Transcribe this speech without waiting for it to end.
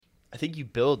I think you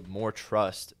build more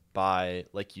trust by,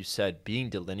 like you said, being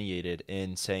delineated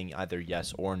in saying either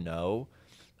yes or no.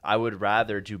 I would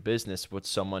rather do business with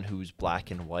someone who's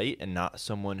black and white and not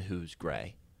someone who's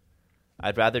gray.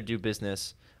 I'd rather do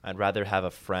business. I'd rather have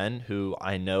a friend who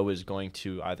I know is going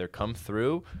to either come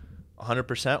through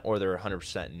 100% or they're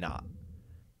 100% not.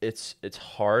 It's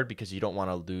hard because you don't want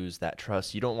to lose that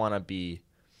trust. You don't want to be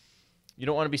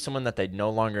someone that they no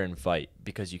longer invite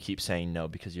because you keep saying no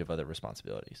because you have other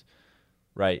responsibilities,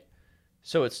 right?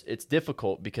 So it's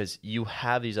difficult because you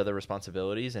have these other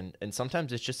responsibilities, and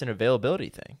sometimes it's just an availability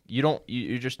thing.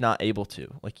 You're just not able to.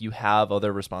 Like, you have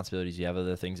other responsibilities, you have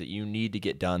other things that you need to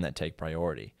get done that take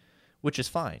priority, which is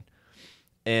fine.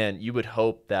 And you would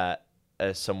hope that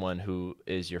as someone who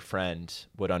is your friend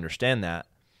would understand that.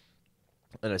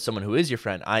 And as someone who is your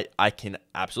friend, I can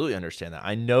absolutely understand that.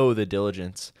 I know the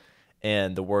diligence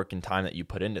and the work and time that you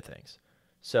put into things.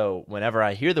 So whenever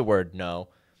I hear the word no,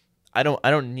 I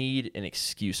don't need an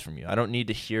excuse from you. I don't need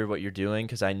to hear what you're doing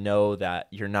because I know that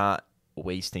you're not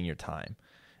wasting your time.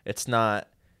 It's not,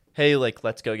 hey, like,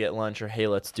 let's go get lunch, or hey,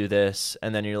 let's do this.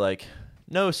 And then you're like,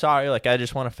 no, sorry, like, I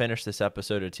just want to finish this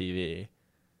episode of TV.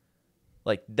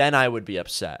 Like, then I would be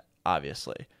upset,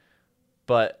 obviously.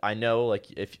 But I know,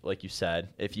 like you said,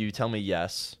 if you tell me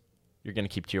yes, you're going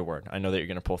to keep to your word. I know that you're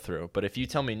going to pull through. But if you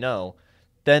tell me no,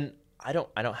 then I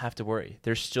don't have to worry.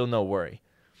 There's still no worry.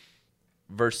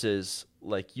 Versus,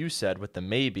 like you said, with the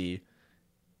maybe,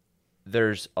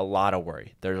 there's a lot of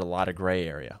worry. There's a lot of gray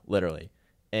area, literally.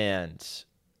 And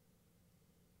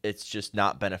it's just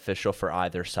not beneficial for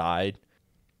either side.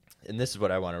 And this is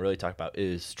what I want to really talk about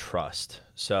is trust.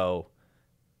 So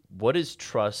what does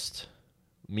trust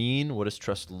mean? What does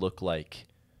trust look like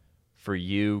for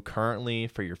you currently,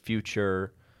 for your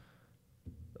future?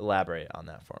 Elaborate on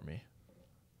that for me.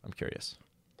 I'm curious.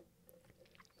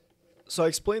 So I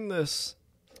explained this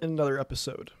in another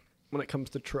episode when it comes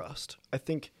to trust. I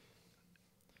think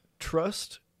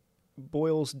trust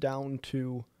boils down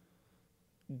to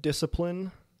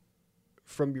discipline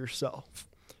from yourself.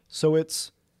 So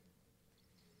it's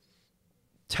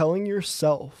telling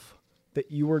yourself that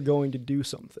you are going to do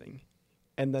something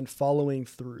and then following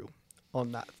through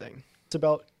on that thing. It's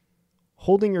about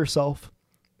holding yourself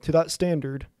to that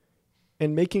standard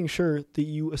and making sure that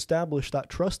you establish that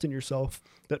trust in yourself,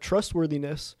 that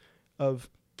trustworthiness of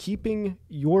keeping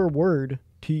your word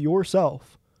to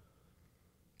yourself.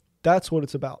 That's what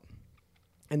it's about.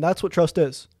 And that's what trust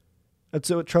is. That's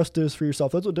what trust is for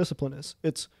yourself. That's what discipline is.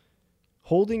 It's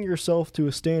holding yourself to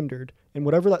a standard, and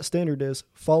whatever that standard is,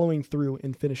 following through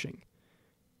and finishing.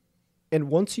 And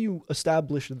once you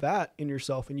establish that in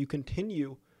yourself and you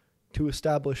continue to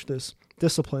establish this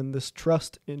discipline, this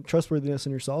trust and trustworthiness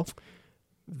in yourself,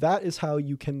 that is how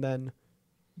you can then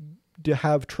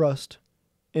have trust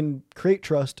and create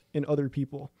trust in other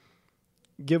people.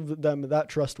 Give them that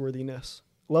trustworthiness.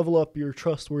 Level up your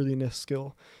trustworthiness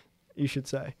skill, you should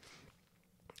say,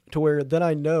 to where then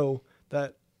I know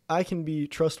that I can be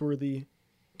trustworthy.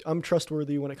 I'm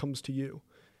trustworthy when it comes to you,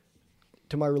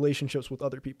 to my relationships with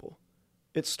other people.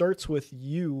 It starts with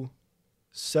you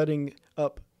setting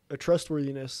up a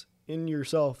trustworthiness in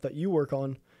yourself that you work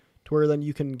on, to where then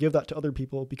you can give that to other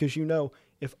people, because you know,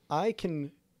 if I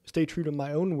can stay true to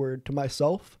my own word, to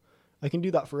myself, I can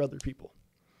do that for other people.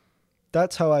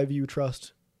 That's how I view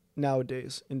trust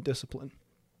nowadays in discipline.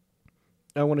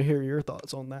 I want to hear your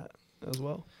thoughts on that as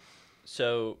well.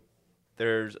 So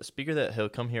there's a speaker that he'll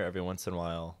come here every once in a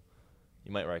while.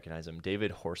 You might recognize him,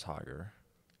 David Horshauger.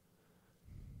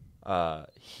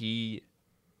 He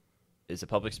is a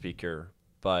public speaker,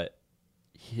 but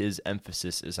his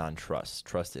emphasis is on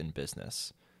trust in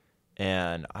business.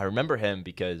 And I remember him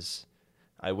because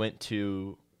I went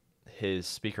to his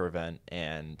speaker event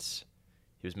and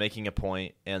he was making a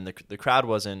point, and the crowd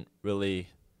wasn't really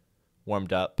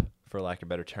warmed up, for lack of a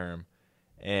better term.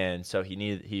 And so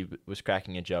he was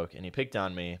cracking a joke, and he picked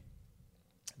on me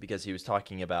because he was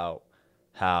talking about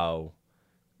how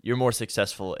you're more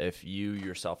successful if you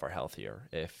yourself are healthier,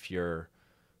 if you're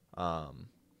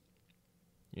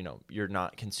you're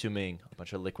not consuming a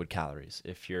bunch of liquid calories,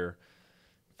 if you're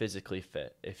physically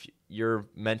fit, if your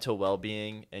mental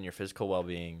well-being and your physical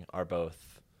well-being are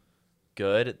both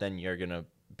good, then you're going to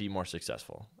be more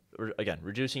successful. Again,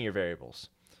 reducing your variables.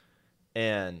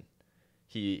 And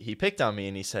he picked on me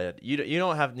and he said, you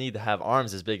don't need to have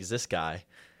arms as big as this guy.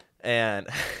 And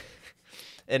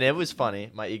and it was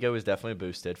funny. My ego was definitely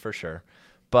boosted for sure.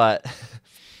 But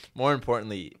more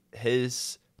importantly,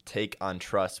 his take on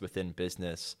trust within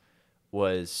business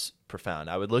was profound.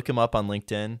 I would look him up on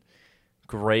LinkedIn.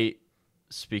 Great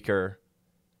speaker,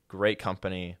 great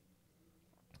company.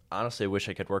 Honestly, I wish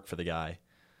I could work for the guy.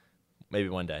 maybe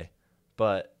one day.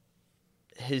 But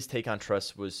his take on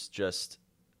trust was just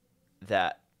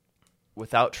that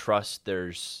without trust,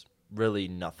 there's really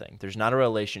nothing. There's not a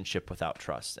relationship without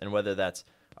trust. And whether that's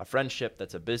a friendship,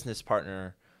 that's a business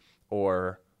partner,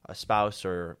 or a spouse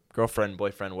or girlfriend,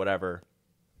 boyfriend, whatever,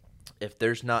 if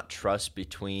there's not trust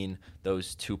between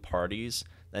those two parties,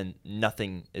 then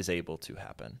nothing is able to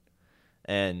happen.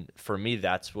 And for me,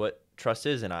 that's what trust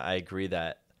is. And I agree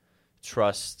that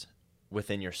trust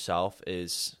within yourself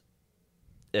is,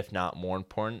 if not more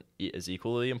important, is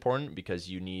equally important, because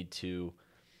you need to,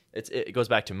 it goes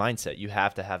back to mindset. You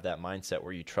have to have that mindset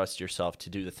where you trust yourself to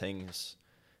do the things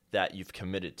that you've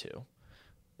committed to.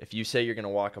 If you say you're going to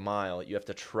walk a mile, you have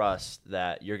to trust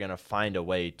that you're going to find a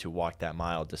way to walk that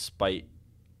mile despite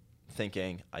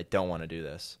thinking, I don't want to do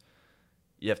this.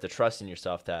 You have to trust in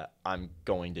yourself that I'm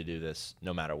going to do this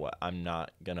no matter what. I'm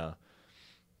not going to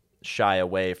shy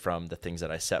away from the things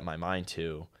that I set my mind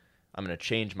to. I'm going to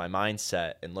change my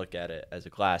mindset and look at it as a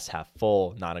glass half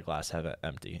full, not a glass half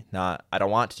empty. Not, I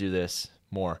don't want to do this,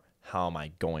 more, how am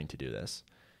I going to do this?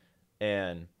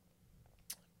 And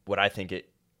what I think it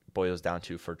boils down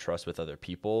to for trust with other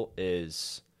people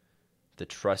is the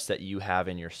trust that you have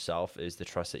in yourself is the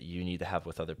trust that you need to have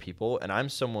with other people. And I'm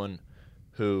someone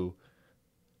who,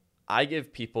 I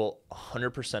give people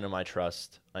 100% of my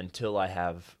trust until I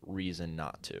have reason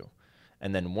not to.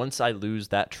 And then once I lose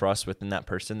that trust within that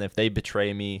person, if they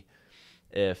betray me,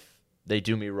 if they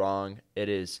do me wrong, it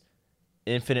is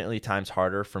infinitely times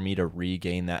harder for me to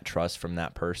regain that trust from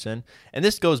that person. And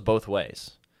this goes both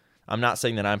ways. I'm not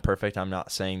saying that I'm perfect. I'm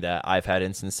not saying that I've had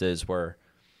instances where,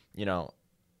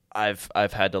 I've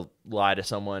had to lie to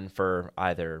someone for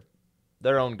either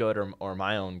their own good or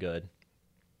my own good.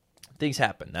 Things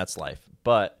happen. That's life.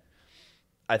 But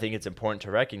I think it's important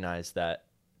to recognize that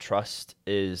trust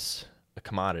is a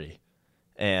commodity,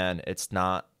 and it's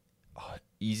not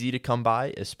easy to come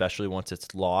by, especially once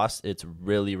it's lost. It's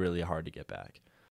really, really hard to get back.